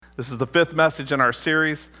This is the fifth message in our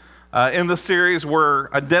series. In this series,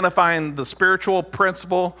 we're identifying the spiritual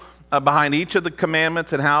principle behind each of the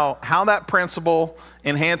commandments and how that principle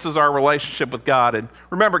enhances our relationship with God. And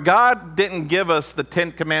remember, God didn't give us the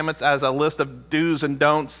 10 commandments as a list of do's and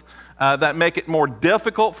don'ts that make it more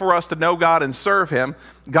difficult for us to know God and serve Him.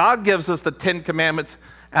 God gives us the 10 commandments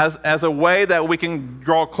as a way that we can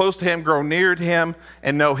draw close to Him, grow near to Him,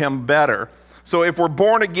 and know Him better. So if we're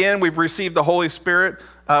born again, we've received the Holy Spirit,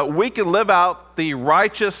 we can live out the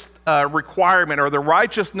righteous requirement or the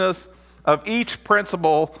righteousness of each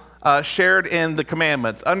principle shared in the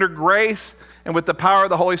commandments. Under grace and with the power of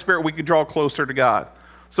the Holy Spirit, we can draw closer to God.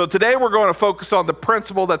 So today we're going to focus on the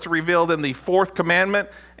principle that's revealed in the fourth commandment,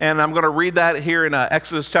 and I'm going to read that here in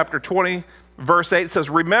Exodus chapter 20, verse 8. It says,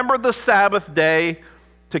 "Remember the Sabbath day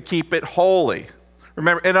to keep it holy."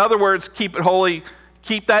 Remember, in other words, keep it holy.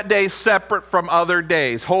 Keep that day separate from other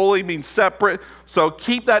days. Holy means separate, so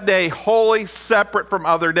keep that day holy, separate from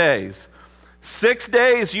other days. 6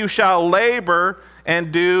 days you shall labor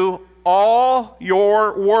and do all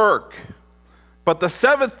your work. But the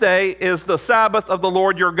seventh day is the Sabbath of the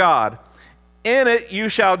Lord your God. In it you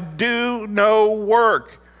shall do no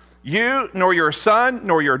work. You, nor your son,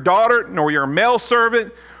 nor your daughter, nor your male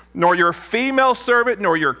servant, nor your female servant,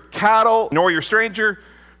 nor your cattle, nor your stranger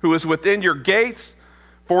who is within your gates.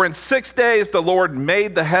 For in 6 days the Lord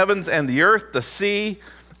made the heavens and the earth, the sea,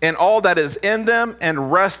 and all that is in them, and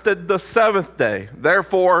rested the seventh day.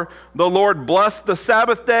 Therefore the Lord blessed the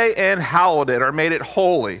Sabbath day and hallowed it, or made it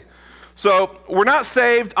holy. So we're not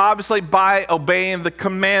saved, obviously, by obeying the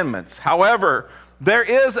commandments. However, there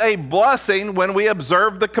is a blessing when we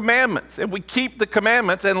observe the commandments and we keep the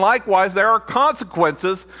commandments, and likewise there are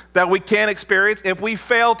consequences that we can experience if we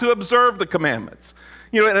fail to observe the commandments.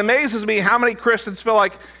 You know, it amazes me how many Christians feel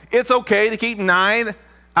like it's okay to keep 9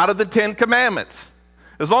 out of the 10 commandments.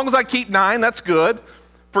 As long as I keep 9, that's good.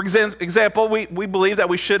 For example, we believe that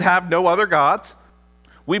we should have no other gods.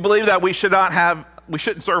 We believe that we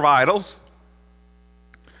shouldn't serve idols.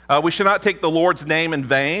 We should not take the Lord's name in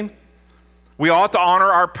vain. We ought to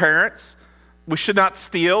honor our parents. We should not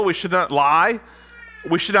steal. We should not lie.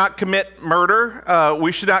 We should not commit murder.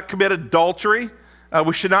 We should not commit adultery.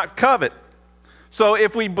 We should not covet. So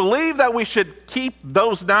if we believe that we should keep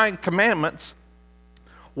those 9 commandments,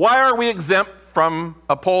 why are we exempt from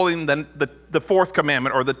upholding the fourth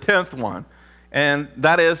commandment or the 10th one? And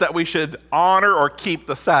that is that we should honor or keep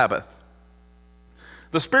the Sabbath.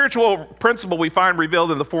 The spiritual principle we find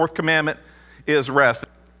revealed in the fourth commandment is rest.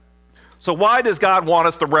 So why does God want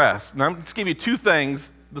us to rest? And I'm going to give you 2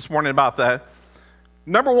 things this morning about that.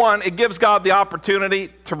 Number 1, it gives God the opportunity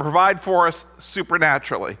to provide for us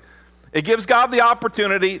supernaturally. It gives God the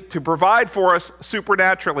opportunity to provide for us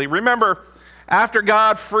supernaturally. Remember, after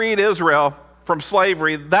God freed Israel from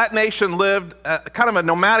slavery, that nation lived kind of a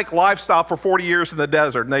nomadic lifestyle for 40 years in the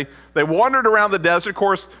desert. And they wandered around the desert. Of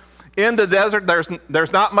course, in the desert,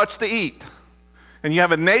 there's not much to eat. And you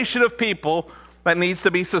have a nation of people that needs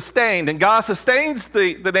to be sustained. And God sustains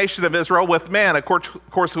the nation of Israel with manna, of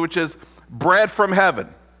course, which is bread from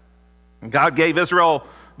heaven. And God gave Israel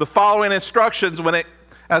the following instructions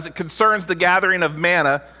as it concerns the gathering of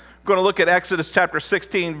manna. I'm going to look at Exodus chapter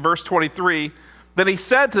 16, verse 23. Then he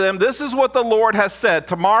said to them, "This is what the Lord has said.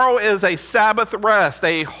 Tomorrow is a Sabbath rest,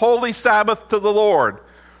 a holy Sabbath to the Lord.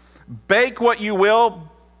 Bake what you will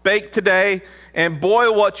bake today, and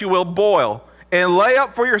boil what you will boil. And lay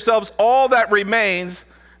up for yourselves all that remains,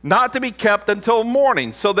 not to be kept until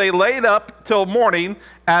morning." So they laid up till morning,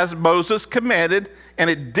 as Moses commanded, and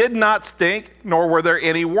it did not stink, nor were there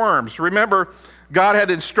any worms. Remember, God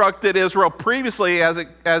had instructed Israel previously as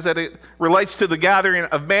it relates to the gathering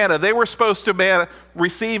of manna. They were supposed to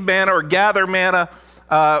receive manna or gather manna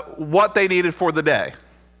what they needed for the day.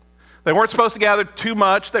 They weren't supposed to gather too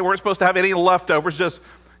much. They weren't supposed to have any leftovers. Just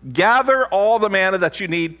gather all the manna that you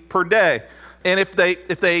need per day. And if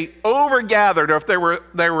they overgathered, or if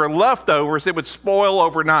there were leftovers, it would spoil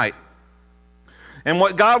overnight. And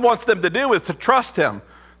what God wants them to do is to trust Him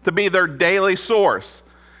to be their daily source.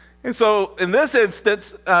 And so in this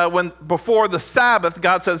instance, before the Sabbath,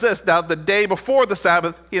 God says this. Now, the day before the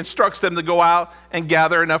Sabbath, He instructs them to go out and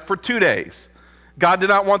gather enough for 2 days. God did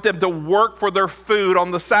not want them to work for their food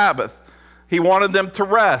on the Sabbath. He wanted them to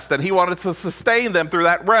rest, and He wanted to sustain them through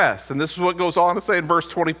that rest. And this is what goes on to say in verse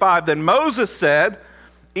 25. Then Moses said,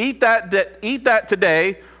 eat that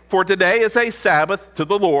today, for today is a Sabbath to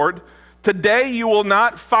the Lord. Today you will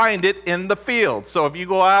not find it in the field. So if you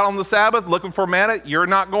go out on the Sabbath looking for manna, you're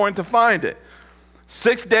not going to find it.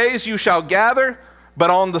 6 days you shall gather,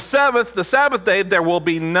 but on the Sabbath day, there will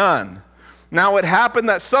be none. Now it happened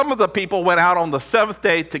that some of the people went out on the seventh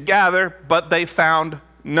day to gather, but they found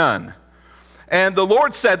none. And the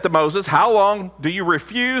Lord said to Moses, how long do you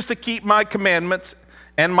refuse to keep my commandments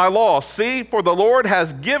and my law? See, for the Lord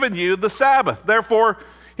has given you the Sabbath. Therefore,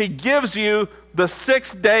 he gives you the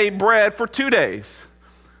 6-day bread for 2 days.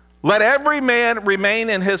 Let every man remain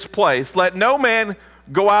in his place. Let no man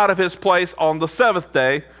go out of his place on the seventh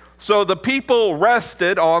day. So the people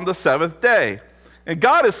rested on the seventh day. And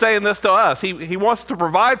God is saying this to us. He wants to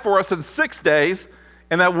provide for us in 6 days,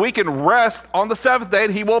 and that we can rest on the seventh day,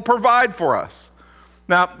 and he will provide for us.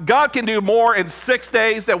 Now, God can do more in 6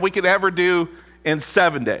 days than we can ever do in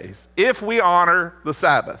 7 days, if we honor the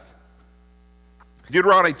Sabbath.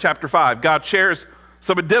 Deuteronomy chapter 5, God shares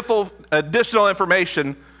some additional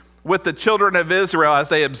information with the children of Israel as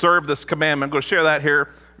they observe this commandment. I'm going to share that here.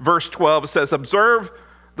 Verse 12, it says, observe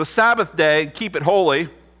the Sabbath day and keep it holy,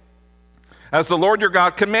 as the Lord your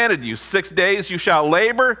God commanded you. 6 days you shall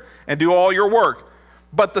labor and do all your work.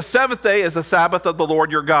 But the seventh day is the Sabbath of the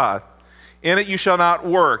Lord your God. In it you shall not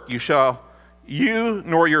work. You,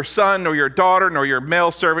 nor your son, nor your daughter, nor your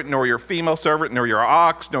male servant, nor your female servant, nor your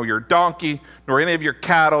ox, nor your donkey, nor any of your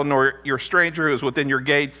cattle, nor your stranger who is within your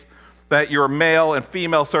gates, that your male and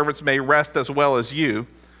female servants may rest as well as you.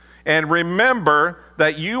 And remember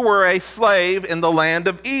that you were a slave in the land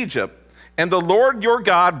of Egypt, and the Lord your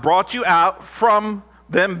God brought you out from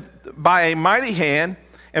them by a mighty hand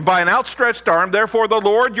and by an outstretched arm. Therefore the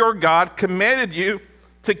Lord your God commanded you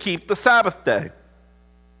to keep the Sabbath day.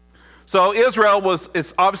 So Israel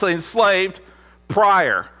is obviously enslaved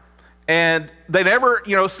prior, and they never,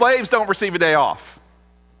 slaves don't receive a day off.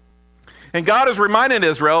 And God is reminding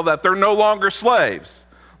Israel that they're no longer slaves.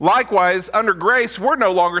 Likewise, under grace, we're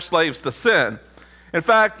no longer slaves to sin. In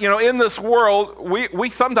fact, in this world, we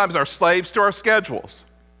sometimes are slaves to our schedules.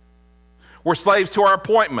 We're slaves to our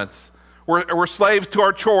appointments. We're slaves to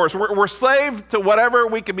our chores. We're slaves to whatever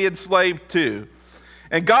we can be enslaved to.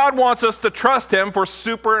 And God wants us to trust him for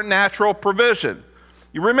supernatural provision.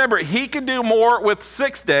 You remember, he can do more with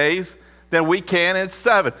 6 days than we can in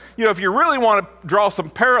 7. If you really want to draw some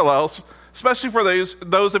parallels, especially for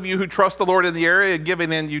those of you who trust the Lord in the area and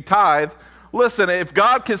giving in you tithe, listen, if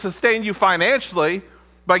God can sustain you financially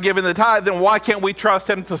by giving the tithe, then why can't we trust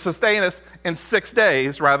him to sustain us in 6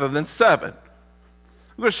 days rather than 7? I'm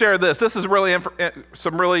going to share this. This is really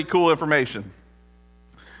some really cool information.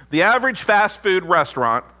 The average fast food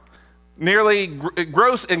restaurant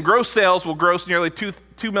gross sales will gross nearly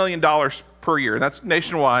 $2 million per year. That's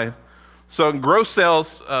nationwide. So in gross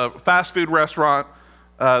sales, fast food restaurant,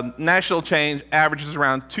 national chain averages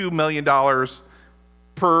around $2 million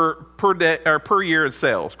per day or per year in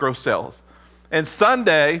sales, gross sales. And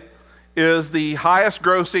Sunday is the highest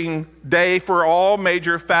grossing day for all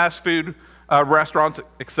major fast food restaurants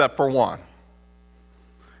except for one.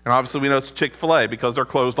 And obviously we know it's Chick-fil-A because they're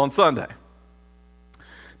closed on Sunday.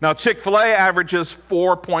 Now Chick-fil-A averages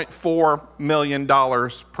 $4.4 million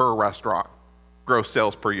per restaurant, gross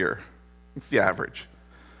sales per year. It's the average.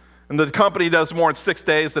 And the company does more in 6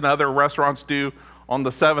 days than other restaurants do on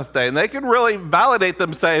the seventh day. And they can really validate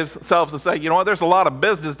themselves and say, there's a lot of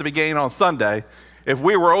business to be gained on Sunday. If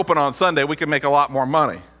we were open on Sunday, we could make a lot more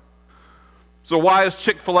money. So why is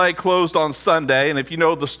Chick-fil-A closed on Sunday? And if you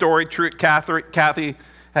know the story, Kathy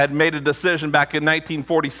had made a decision back in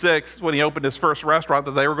 1946 when he opened his first restaurant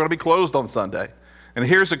that they were going to be closed on Sunday. And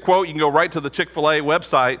here's a quote. You can go right to the Chick-fil-A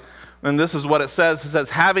website, and this is what it says. It says,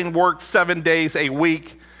 having worked 7 days a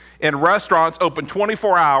week in restaurants open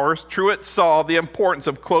 24 hours, Truett saw the importance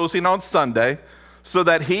of closing on Sunday so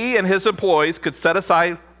that he and his employees could set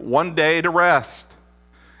aside 1 day to rest,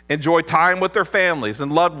 enjoy time with their families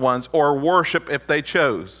and loved ones, or worship if they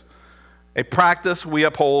chose, a practice we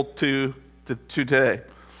uphold to today.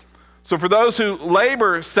 So for those who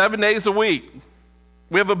labor 7 days a week,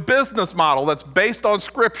 we have a business model that's based on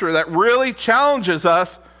Scripture that really challenges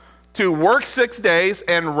us to work 6 days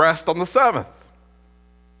and rest on the seventh.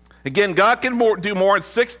 Again, God can do more in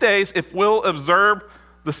 6 days if we'll observe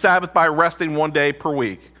the Sabbath by resting 1 day per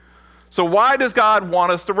week. So why does God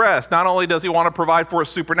want us to rest? Not only does he want to provide for us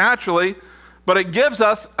supernaturally, but it gives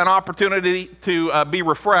us an opportunity to be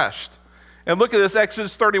refreshed. And look at this,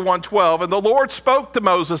 Exodus 31:12. And the Lord spoke to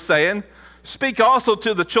Moses, saying, speak also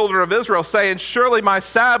to the children of Israel, saying, surely my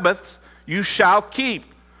Sabbaths you shall keep,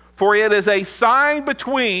 for it is a sign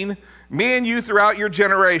between me and you throughout your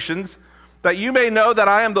generations, that you may know that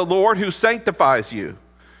I am the Lord who sanctifies you.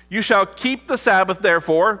 You shall keep the Sabbath,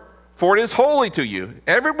 therefore, for it is holy to you.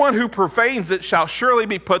 Everyone who profanes it shall surely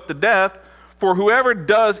be put to death, for whoever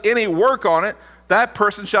does any work on it, that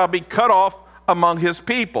person shall be cut off among his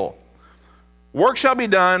people. Work shall be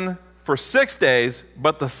done, for 6 days,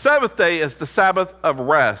 but the seventh day is the Sabbath of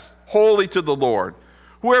rest, holy to the Lord.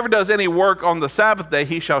 Whoever does any work on the Sabbath day,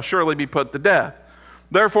 he shall surely be put to death.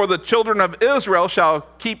 Therefore the children of Israel shall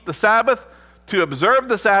keep the Sabbath, to observe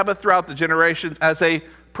the Sabbath throughout the generations as a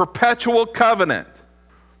perpetual covenant.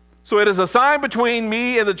 So it is a sign between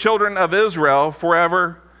me and the children of Israel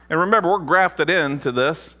forever. And remember, we're grafted into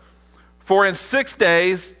this. For in 6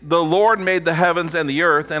 days the Lord made the heavens and the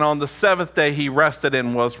earth, and on the seventh day he rested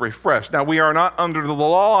and was refreshed. Now we are not under the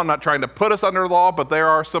law. I'm not trying to put us under the law, but there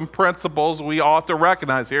are some principles we ought to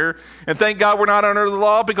recognize here. And thank God we're not under the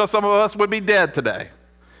law, because some of us would be dead today,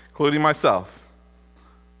 including myself.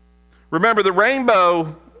 Remember, the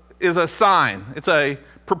rainbow is a sign. It's a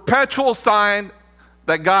perpetual sign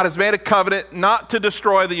that God has made a covenant not to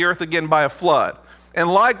destroy the earth again by a flood. And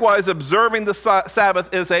likewise, observing the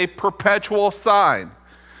Sabbath is a perpetual sign.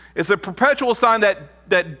 It's a perpetual sign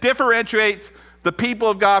that differentiates the people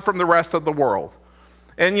of God from the rest of the world.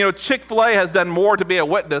 And you know, Chick-fil-A has done more to be a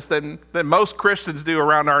witness than most Christians do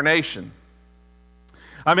around our nation.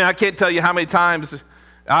 I mean, I can't tell you how many times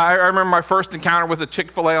I remember my first encounter with a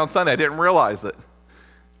Chick-fil-A on Sunday. I didn't realize it.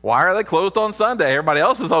 Why are they closed on Sunday? Everybody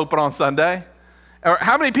else is open on Sunday. Or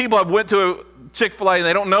how many people have went to a Chick-fil-A and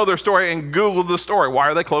they don't know their story and Googled the story? Why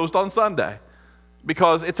are they closed on Sunday?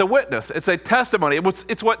 Because it's a witness. It's a testimony.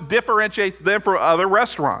 It's what differentiates them from other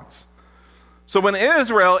restaurants. So when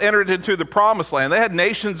Israel entered into the promised land, they had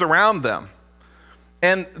nations around them.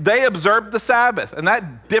 And they observed the Sabbath. And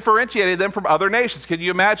that differentiated them from other nations. Can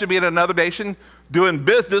you imagine being another nation doing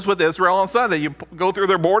business with Israel on Sunday? You go through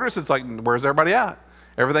their borders, it's like, where's everybody at?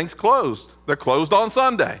 Everything's closed. They're closed on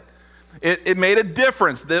Sunday. It made a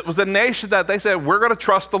difference. It was a nation that they said, we're going to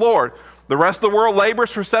trust the Lord. The rest of the world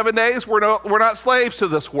labors for 7 days. We're not slaves to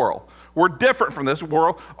this world. We're different from this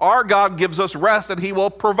world. Our God gives us rest, and he will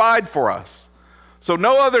provide for us. So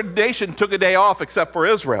no other nation took a day off except for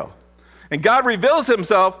Israel. And God reveals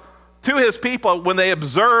himself to his people when they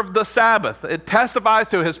observe the Sabbath. It testifies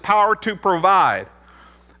to his power to provide.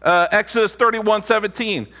 Exodus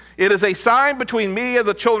 31:17. It is a sign between me and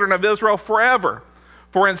the children of Israel forever.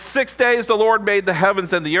 For in 6 days the Lord made the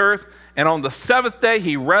heavens and the earth, and on the seventh day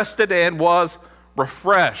he rested and was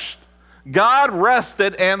refreshed. God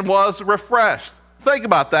rested and was refreshed. Think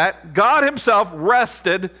about that. God himself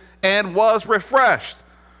rested and was refreshed.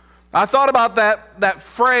 I thought about that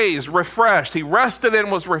phrase, refreshed. He rested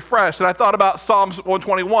and was refreshed. And I thought about Psalms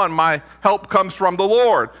 121. My help comes from the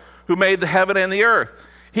Lord, who made the heaven and the earth.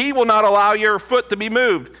 He will not allow your foot to be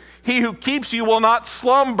moved. He who keeps you will not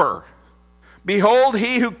slumber. Behold,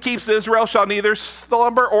 he who keeps Israel shall neither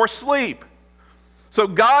slumber or sleep. So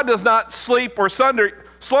God does not sleep or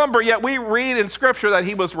slumber, yet we read in Scripture that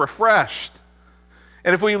he was refreshed.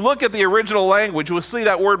 And if we look at the original language, we'll see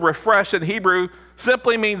that word refresh in Hebrew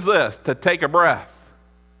simply means this, to take a breath.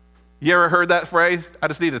 You ever heard that phrase? I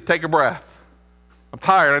just need to take a breath. I'm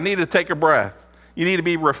tired. I need to take a breath. You need to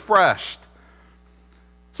be refreshed.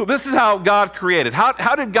 So this is how God created.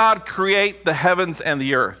 How did God create the heavens and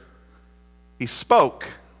the earth? He spoke.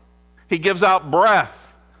 He gives out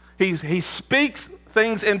breath. He speaks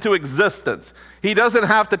things into existence. He doesn't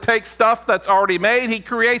have to take stuff that's already made. He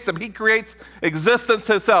creates them. He creates existence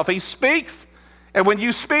himself. He speaks, and when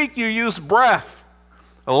you speak, you use breath.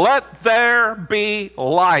 Let there be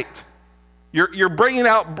light. You're bringing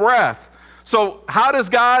out breath. So how does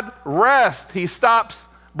God rest? He stops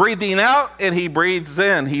breathing out and he breathes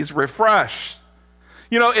in. He's refreshed.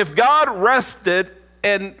 You know, if God rested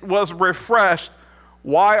and was refreshed,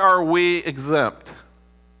 why are we exempt?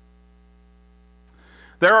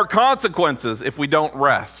 There are consequences if we don't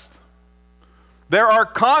rest. There are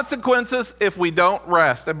consequences if we don't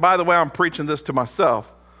rest. And by the way, I'm preaching this to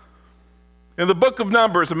myself. In the book of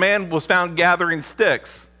Numbers, a man was found gathering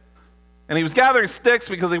sticks. And he was gathering sticks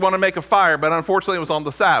because he wanted to make a fire, but unfortunately it was on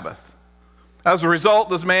the Sabbath. As a result,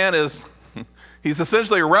 this man he's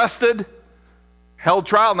essentially arrested, held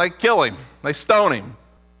trial, and they kill him. They stone him.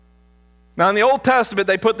 Now, in the Old Testament,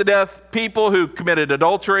 they put to death people who committed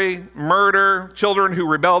adultery, murder, children who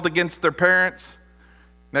rebelled against their parents.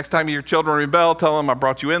 Next time your children rebel, tell them, I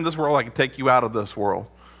brought you in this world, I can take you out of this world.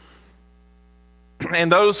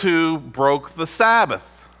 And those who broke the Sabbath.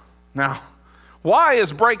 Now, why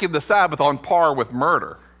is breaking the Sabbath on par with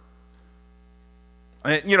murder?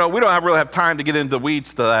 You know, we don't really have time to get into the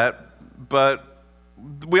weeds to that, but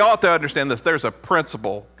we ought to understand this. There's a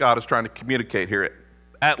principle God is trying to communicate here,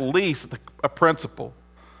 at least a principle.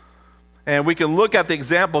 And we can look at the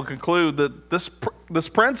example and conclude that this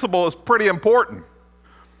principle is pretty important.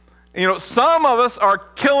 You know, some of us are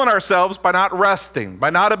killing ourselves by not resting, by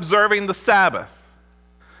not observing the Sabbath.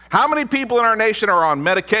 How many people in our nation are on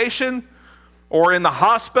medication or in the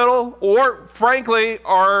hospital or, frankly,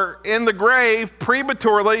 are in the grave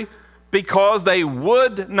prematurely because they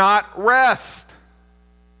would not rest?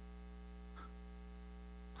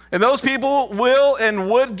 And those people will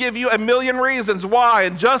and would give you a million reasons why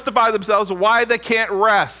and justify themselves why they can't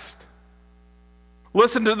rest.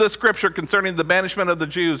 Listen to this scripture concerning the banishment of the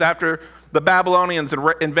Jews after the Babylonians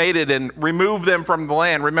invaded and removed them from the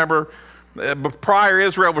land. Remember, prior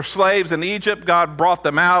Israel were slaves in Egypt. God brought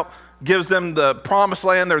them out, gives them the promised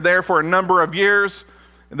land. They're there for a number of years.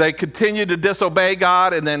 They continue to disobey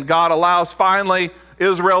God, and then God allows finally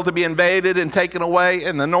Israel to be invaded and taken away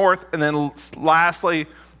in the north, and then lastly,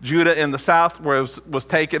 Judah in the south was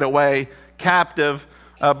taken away captive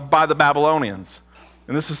by the Babylonians.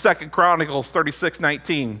 And this is 2 Chronicles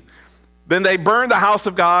 36:19. Then they burned the house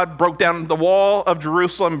of God, broke down the wall of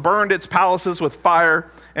Jerusalem, burned its palaces with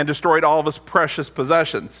fire, and destroyed all of its precious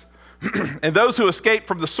possessions. And those who escaped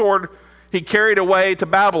from the sword he carried away to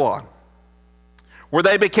Babylon, where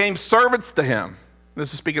they became servants to him.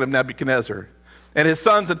 This is speaking of Nebuchadnezzar and his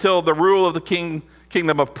sons until the rule of the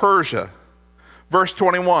kingdom of Persia. Verse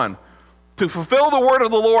 21, to fulfill the word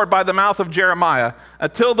of the Lord by the mouth of Jeremiah,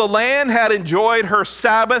 until the land had enjoyed her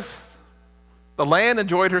Sabbath. The land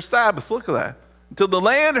enjoyed her Sabbaths. Look at that. Until the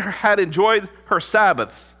land had enjoyed her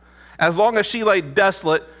Sabbaths. As long as she lay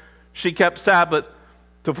desolate, she kept Sabbath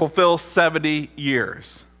to fulfill 70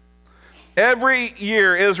 years. Every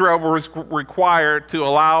year, Israel was required to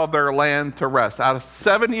allow their land to rest. Out of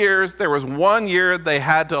 7 years, there was 1 year they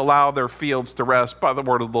had to allow their fields to rest by the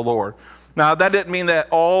word of the Lord. Now, that didn't mean that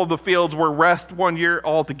all the fields were rest 1 year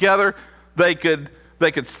altogether. They could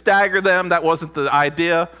stagger them. That wasn't the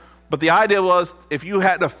idea. But the idea was if you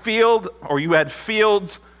had a field or you had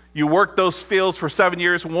fields, you worked those fields for 7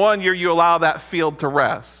 years. 1 year, you allow that field to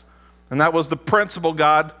rest. And that was the principle,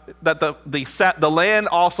 God, that the land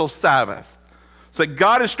also Sabbath. So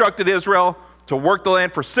God instructed Israel to work the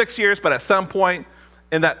land for 6 years, but at some point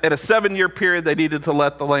in a 7-year period, they needed to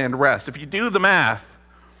let the land rest. If you do the math,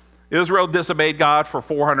 Israel disobeyed God for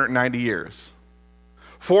 490 years.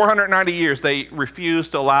 490 years they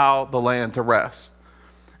refused to allow the land to rest.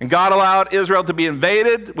 And God allowed Israel to be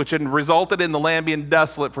invaded, which resulted in the land being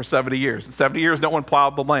desolate for 70 years. In 70 years, no one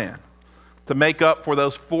plowed the land to make up for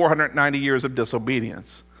those 490 years of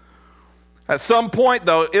disobedience. At some point,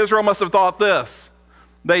 though, Israel must have thought this.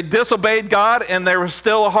 They disobeyed God, and there was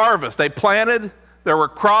still a harvest. They planted, there were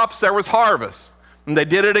crops, there was harvest. And they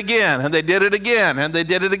did it again, and they did it again, and they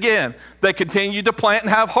did it again. They continued to plant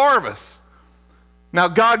and have harvest. Now,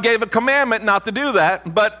 God gave a commandment not to do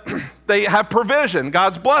that, but they have provision.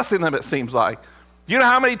 God's blessing them, it seems like. You know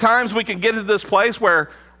how many times we can get to this place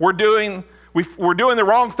where we're doing the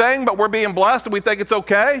wrong thing, but we're being blessed and we think it's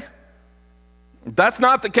okay? That's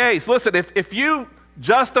not the case. Listen, if you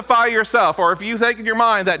justify yourself, or if you think in your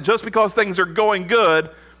mind that just because things are going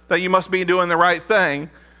good, that you must be doing the right thing,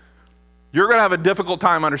 you're going to have a difficult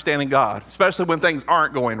time understanding God, especially when things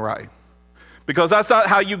aren't going right. Because that's not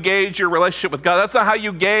how you gauge your relationship with God. That's not how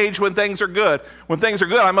you gauge when things are good. When things are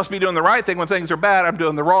good, I must be doing the right thing. When things are bad, I'm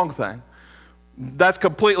doing the wrong thing. That's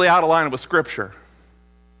completely out of line with Scripture.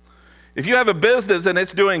 If you have a business and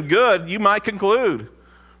it's doing good, you might conclude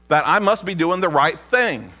that I must be doing the right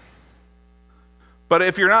thing. But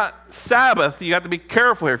if you're not Sabbath, you have to be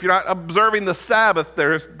careful here. If you're not observing the Sabbath,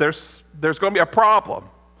 there's going to be a problem.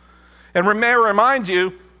 And may I remind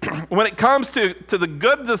you, when it comes to the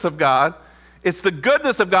goodness of God, it's the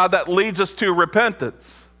goodness of God that leads us to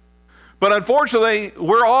repentance. But unfortunately,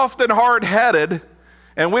 we're often hard-headed,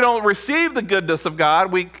 and we don't receive the goodness of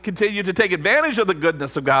God. We continue to take advantage of the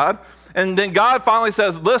goodness of God, and then God finally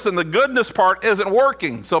says, listen, the goodness part isn't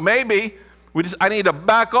working, so maybe I need to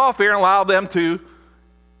back off here and allow them to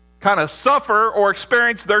kind of suffer or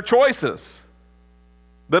experience their choices.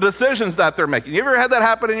 The decisions that they're making. You ever had that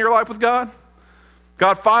happen in your life with God?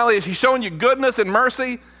 God finally, He's showing you goodness and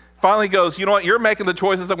mercy, finally goes, you know what, you're making the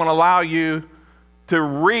choices. I'm going to allow you to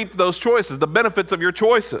reap those choices, the benefits of your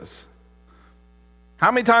choices.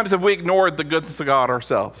 How many times have we ignored the goodness of God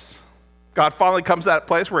ourselves? God finally comes to that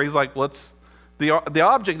place where He's like, the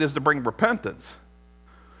object is to bring repentance.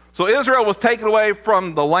 So Israel was taken away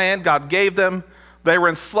from the land God gave them. They were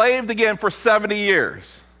enslaved again for 70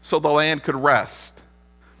 years so the land could rest.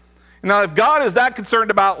 Now, if God is that concerned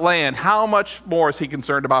about land, how much more is He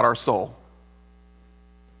concerned about our soul?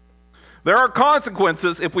 There are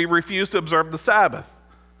consequences if we refuse to observe the Sabbath.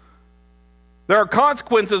 There are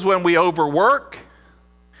consequences when we overwork.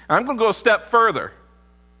 I'm going to go a step further.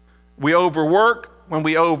 We overwork, when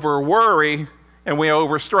we overworry, and we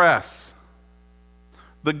overstress.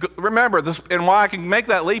 Remember, this, and why I can make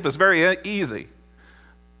that leap is very easy.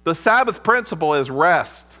 The Sabbath principle is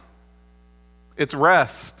rest. It's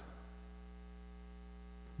rest.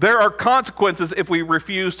 There are consequences if we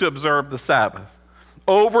refuse to observe the Sabbath.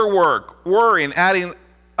 Overwork, worrying, adding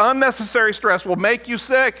unnecessary stress will make you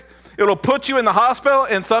sick. It'll put you in the hospital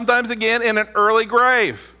and sometimes, again, in an early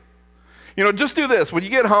grave. Just do this. When you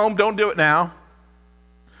get home, don't do it now.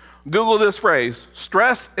 Google this phrase,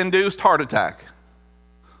 stress-induced heart attack.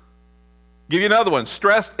 Give you another one,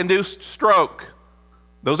 stress-induced stroke.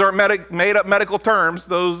 Those aren't made-up medical terms.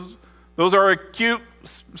 Those are acute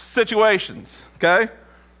situations, okay?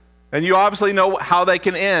 And you obviously know how they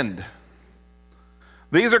can end.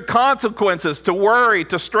 These are consequences to worry,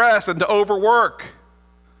 to stress, and to overwork.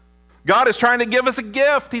 God is trying to give us a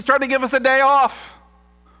gift. He's trying to give us a day off.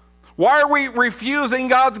 Why are we refusing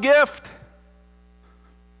God's gift?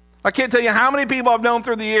 I can't tell you how many people I've known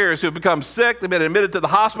through the years who have become sick. They've been admitted to the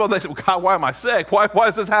hospital. They say, well, God, why am I sick? Why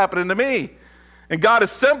is this happening to me? And God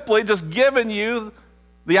has simply just given you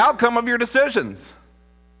the outcome of your decisions.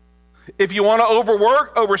 If you want to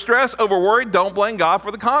overwork, overstress, overworry, don't blame God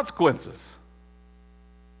for the consequences.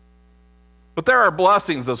 But there are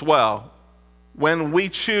blessings as well when we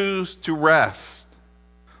choose to rest.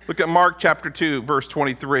 Look at Mark chapter 2, verse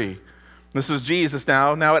 23. This is Jesus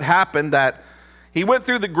now. Now it happened that he went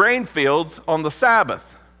through the grain fields on the Sabbath.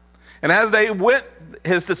 And as they went,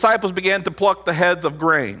 his disciples began to pluck the heads of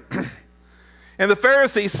grain. And the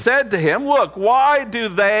Pharisees said to him, look, why do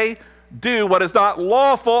they do what is not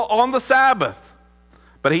lawful on the Sabbath?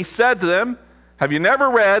 But he said to them, have you never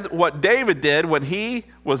read what David did when he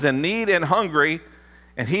was in need and hungry,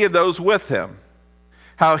 and he and those with him?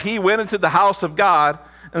 How he went into the house of God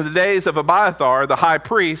in the days of Abiathar, the high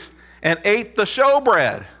priest, and ate the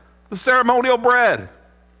showbread, the ceremonial bread,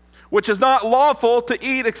 which is not lawful to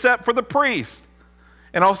eat except for the priest,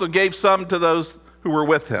 and also gave some to those who were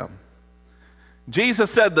with him. Jesus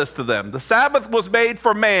said this to them, the Sabbath was made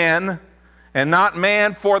for man, and not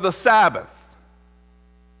man for the Sabbath.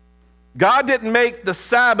 God didn't make the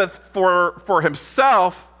Sabbath for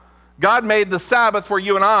himself. God made the Sabbath for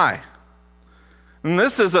you and I. And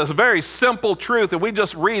this is a very simple truth. If we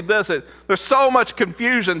just read this, there's so much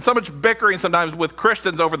confusion, so much bickering sometimes with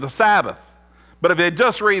Christians over the Sabbath. But if they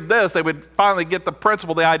just read this, they would finally get the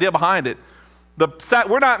principle, the idea behind it.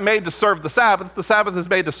 We're not made to serve the Sabbath. The Sabbath is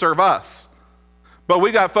made to serve us. But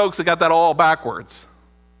we got folks that got that all backwards.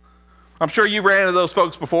 I'm sure you ran into those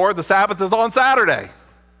folks before. The Sabbath is on Saturday.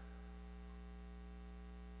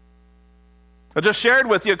 I just shared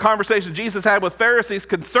with you a conversation Jesus had with Pharisees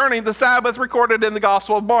concerning the Sabbath recorded in the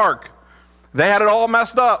Gospel of Mark. They had it all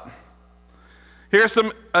messed up. Here's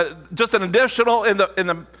some, just an additional in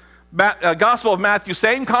the Gospel of Matthew,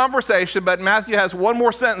 same conversation, but Matthew has one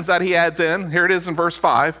more sentence that he adds in. Here it is in verse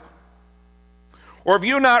 5. Or have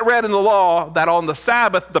you not read in the law that on the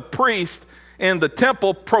Sabbath the priest in the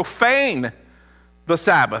temple profane the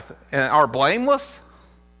Sabbath and are blameless?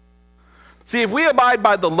 See, if we abide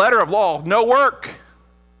by the letter of law, no work,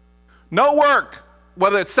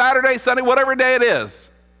 whether it's Saturday, Sunday, whatever day it is.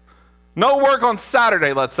 No work on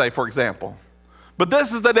Saturday, let's say, for example. But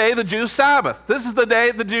this is the day of the Jews' Sabbath. This is the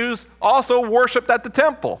day the Jews also worshiped at the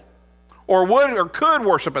temple, or would or could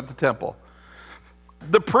worship at the temple.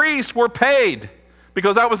 The priests were paid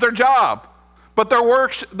because that was their job, but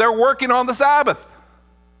they're working on the Sabbath.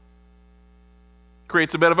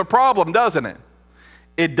 Creates a bit of a problem, doesn't it?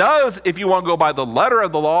 It does if you want to go by the letter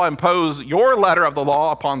of the law, impose your letter of the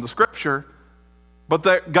law upon the Scripture,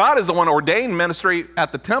 but God is the one ordained ministry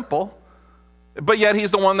at the temple, but yet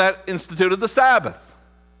he's the one that instituted the Sabbath.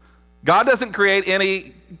 God doesn't create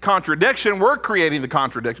any contradiction. We're creating the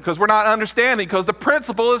contradiction because we're not understanding, because the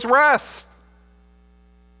principle is rest.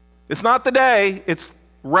 It's not the day, it's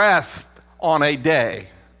rest on a day.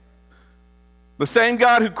 The same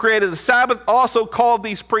God who created the Sabbath also called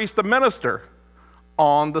these priests to minister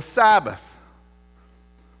on the Sabbath.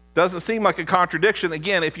 Doesn't seem like a contradiction,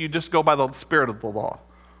 again, if you just go by the spirit of the law.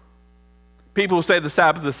 People who say the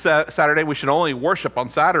Sabbath is Saturday, we should only worship on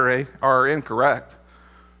Saturday, are incorrect.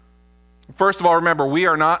 First of all, remember, we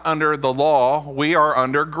are not under the law, we are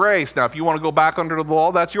under grace. Now, if you want to go back under the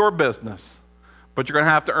law, that's your business. But you're going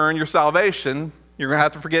to have to earn your salvation. You're going to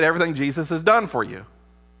have to forget everything Jesus has done for you.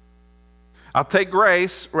 I'll take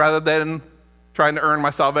grace rather than trying to earn my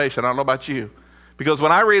salvation. I don't know about you. Because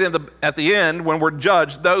when I read at the end, when we're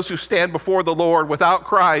judged, those who stand before the Lord without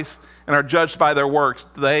Christ and are judged by their works,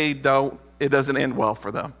 it doesn't end well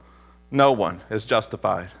for them. No one is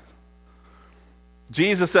justified.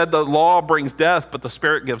 Jesus said the law brings death, but the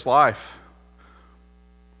Spirit gives life.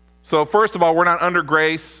 So first of all, we're not under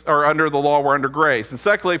grace or under the law, we're under grace. And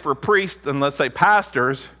secondly, for priests and let's say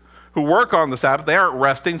pastors who work on the Sabbath, they aren't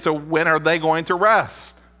resting, so when are they going to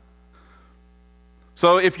rest?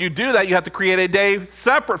 So if you do that, you have to create a day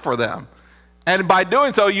separate for them. And by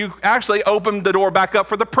doing so, you actually open the door back up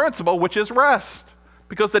for the principle, which is rest.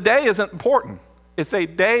 Because the day isn't important. It's a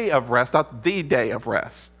day of rest, not the day of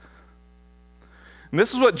rest. And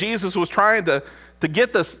this is what Jesus was trying to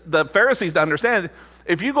get the Pharisees to understand.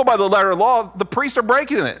 If you go by the letter of the law, the priests are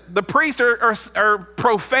breaking it. The priests are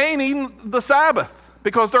profaning the Sabbath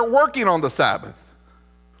because they're working on the Sabbath.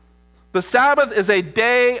 The Sabbath is a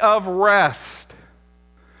day of rest.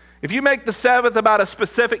 If you make the Sabbath about a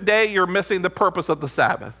specific day, you're missing the purpose of the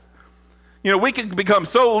Sabbath. You know, we can become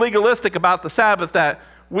so legalistic about the Sabbath that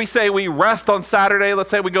we say we rest on Saturday. Let's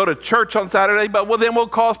say we go to church on Saturday, but then we'll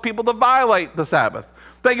cause people to violate the Sabbath.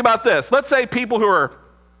 Think about this. Let's say people who are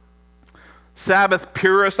Sabbath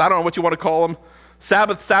purists, I don't know what you want to call them,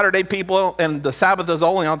 Sabbath Saturday people, and the Sabbath is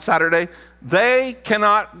only on Saturday, they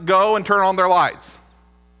cannot go and turn on their lights.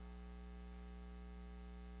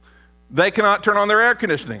 They cannot turn on their air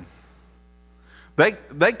conditioning.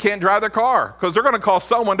 They can't drive their car because they're going to call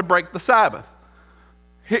someone to break the Sabbath.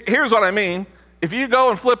 Here's what I mean. If you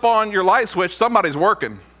go and flip on your light switch, somebody's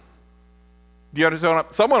working. Do you understand?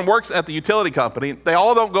 Someone works at the utility company. They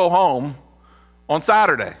all don't go home on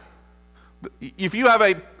Saturday. If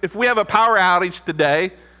we have a power outage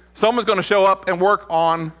today, someone's going to show up and work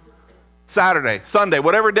on Saturday, Sunday,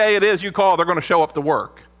 whatever day it is you call, they're going to show up to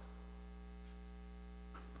work.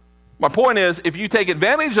 My point is, if you take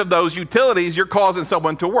advantage of those utilities, you're causing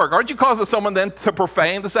someone to work. Aren't you causing someone then to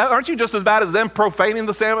profane the Sabbath? Aren't you just as bad as them profaning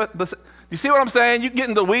the Sabbath? You see what I'm saying? You get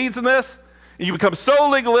in the weeds in this, and you become so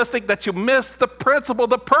legalistic that you miss the principle,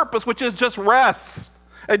 the purpose, which is just rest,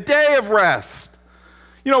 a day of rest.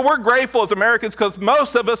 You know, we're grateful as Americans because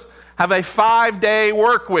most of us have a 5-day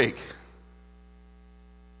work week.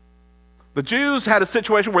 The Jews had a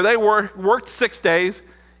situation where they worked 6 days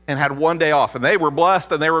and had 1 day off, and they were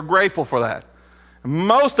blessed and they were grateful for that.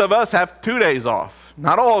 Most of us have 2 days off.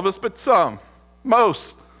 Not all of us, but some.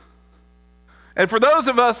 Most. And for those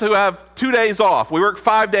of us who have 2 days off, we work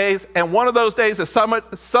 5 days, and one of those days is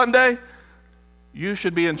Sunday, you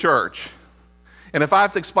should be in church. And if I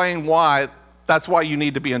have to explain why, that's why you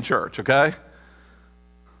need to be in church, okay?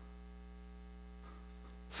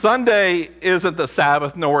 Sunday isn't the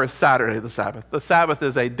Sabbath, nor is Saturday the Sabbath. The Sabbath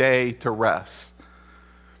is a day to rest.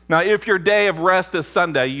 Now, if your day of rest is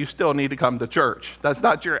Sunday, you still need to come to church. That's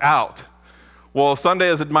not your out. Well, Sunday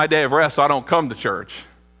isn't my day of rest, so I don't come to church.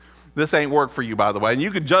 This ain't work for you, by the way. And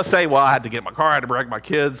you could just say, well, I had to get my car, I had to bring my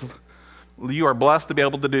kids. You are blessed to be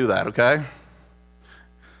able to do that, okay?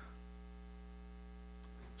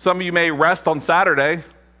 Some of you may rest on Saturday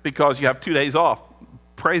because you have 2 days off.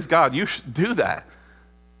 Praise God, you should do that.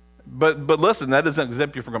 But listen, that doesn't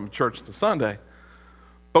exempt you from coming to church to Sunday.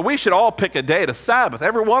 But we should all pick a day to Sabbath.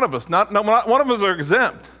 Every one of us. Not one of us are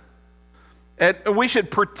exempt. And we should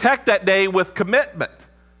protect that day with commitment.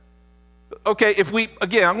 Okay, I'm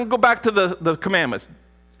going to go back to the commandments.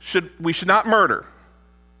 We should not murder.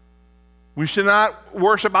 We should not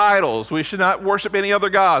worship idols. We should not worship any other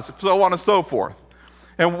gods, so on and so forth.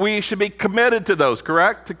 And we should be committed to those,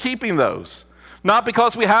 correct? To keeping those. Not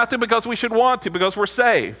because we have to, because we should want to, because we're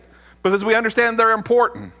saved. Because we understand they're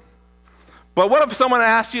important. But what if someone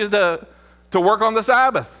asked you to work on the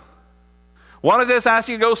Sabbath? Why don't they just ask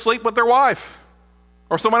you to go sleep with their wife?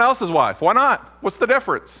 Or someone else's wife? Why not? What's the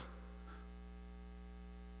difference?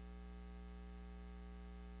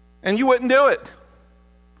 And you wouldn't do it.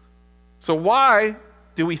 So why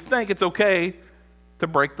do we think it's okay to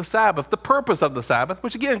break the Sabbath? The purpose of the Sabbath,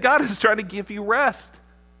 which again, God is trying to give you rest.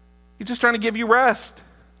 He's just trying to give you rest.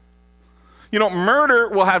 You know, murder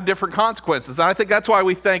will have different consequences, and I think that's why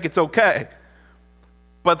we think it's okay.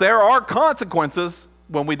 But there are consequences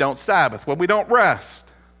when we don't Sabbath, when we don't rest.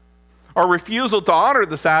 Our refusal to honor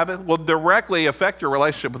the Sabbath will directly affect your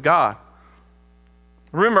relationship with God.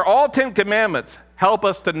 Remember, all 10 commandments help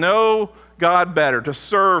us to know God better, to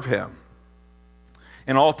serve Him.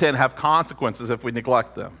 And all 10 have consequences if we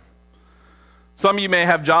neglect them. Some of you may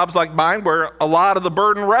have jobs like mine where a lot of the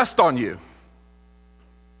burden rests on you.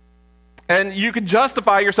 And you can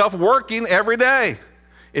justify yourself working every day.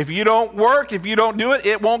 If you don't work, if you don't do it,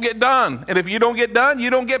 it won't get done. And if you don't get done, you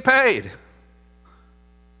don't get paid.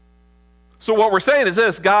 So what we're saying is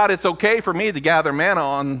this: God, it's okay for me to gather manna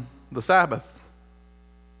on the Sabbath.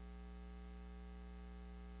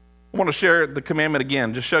 I want to share the commandment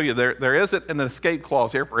again, just show you there isn't an escape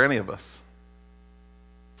clause here for any of us.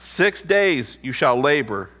 6 days you shall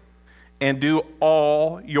labor and do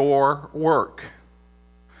all your work.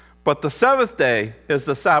 But the seventh day is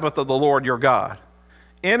the Sabbath of the Lord your God.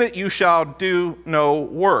 In it you shall do no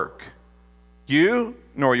work. You,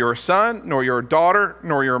 nor your son, nor your daughter,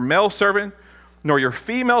 nor your male servant, nor your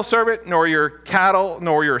female servant, nor your cattle,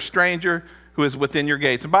 nor your stranger who is within your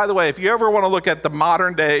gates. And by the way, if you ever want to look at the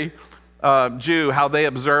modern day Jew, how they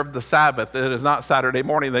observe the Sabbath, it is not Saturday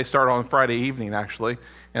morning. They start on Friday evening, actually,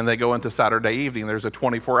 and they go into Saturday evening. There's a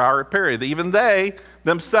 24-hour period. Even they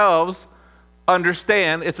themselves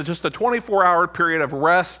understand it's just a 24-hour period of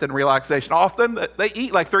rest and relaxation. Often they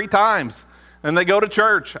eat like 3 times, and they go to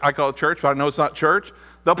church. I call it church, but I know it's not church.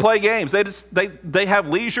 They'll play games. They have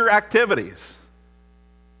leisure activities.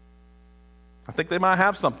 I think they might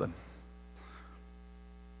have something.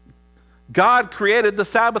 God created the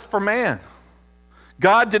Sabbath for man.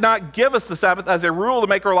 God did not give us the Sabbath as a rule to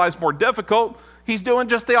make our lives more difficult. He's doing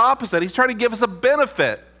just the opposite. He's trying to give us a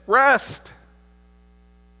benefit, rest.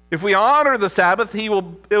 If we honor the Sabbath, it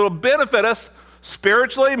will benefit us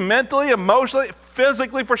spiritually, mentally, emotionally,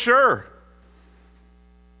 physically, for sure.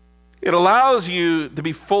 It allows you to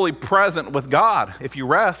be fully present with God if you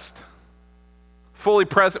rest, fully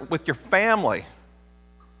present with your family.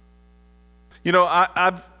 You know,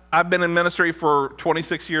 I've been in ministry for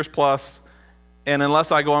 26 years plus, and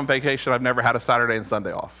unless I go on vacation, I've never had a Saturday and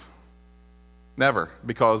Sunday off. Never,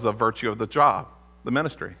 because of virtue of the job, the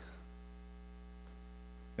ministry.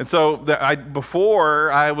 And so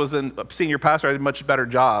before I was a senior pastor, I did a much better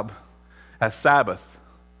job at Sabbath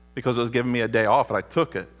because it was giving me a day off, and I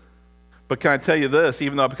took it. But can I tell you this,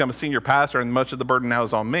 even though I become a senior pastor and much of the burden now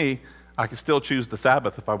is on me, I can still choose the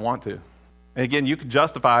Sabbath if I want to. And again, you can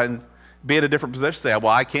justify and be in a different position, say,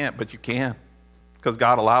 well, I can't, but you can, because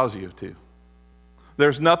God allows you to.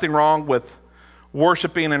 There's nothing wrong with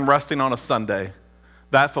worshiping and resting on a Sunday.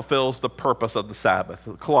 That fulfills the purpose of the Sabbath.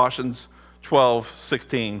 Colossians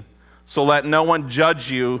 12:16. So let no one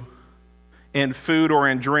judge you in food or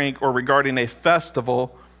in drink or regarding a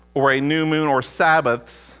festival or a new moon or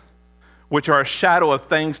Sabbaths, which are a shadow of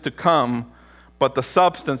things to come, but the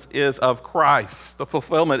substance is of Christ. The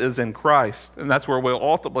fulfillment is in Christ. And that's where we'll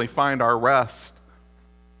ultimately find our rest,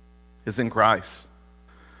 is in Christ.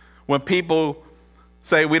 When people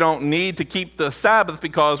say we don't need to keep the Sabbath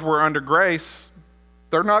because we're under grace,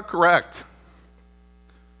 they're not correct.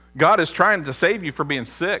 God is trying to save you from being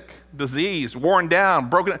sick, diseased, worn down,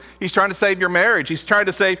 broken. He's trying to save your marriage. He's trying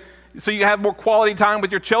to save so you have more quality time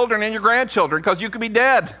with your children and your grandchildren, because you could be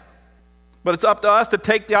dead. But it's up to us to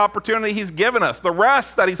take the opportunity He's given us, the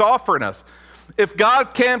rest that He's offering us. If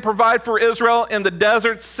God can provide for Israel in the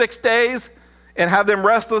desert 6 days and have them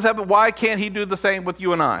rest those heaven, why can't He do the same with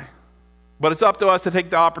you and I? But it's up to us to take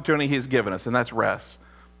the opportunity He's given us, and that's rest.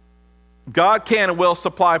 God can and will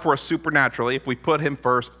supply for us supernaturally if we put Him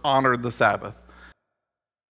first, honor the Sabbath.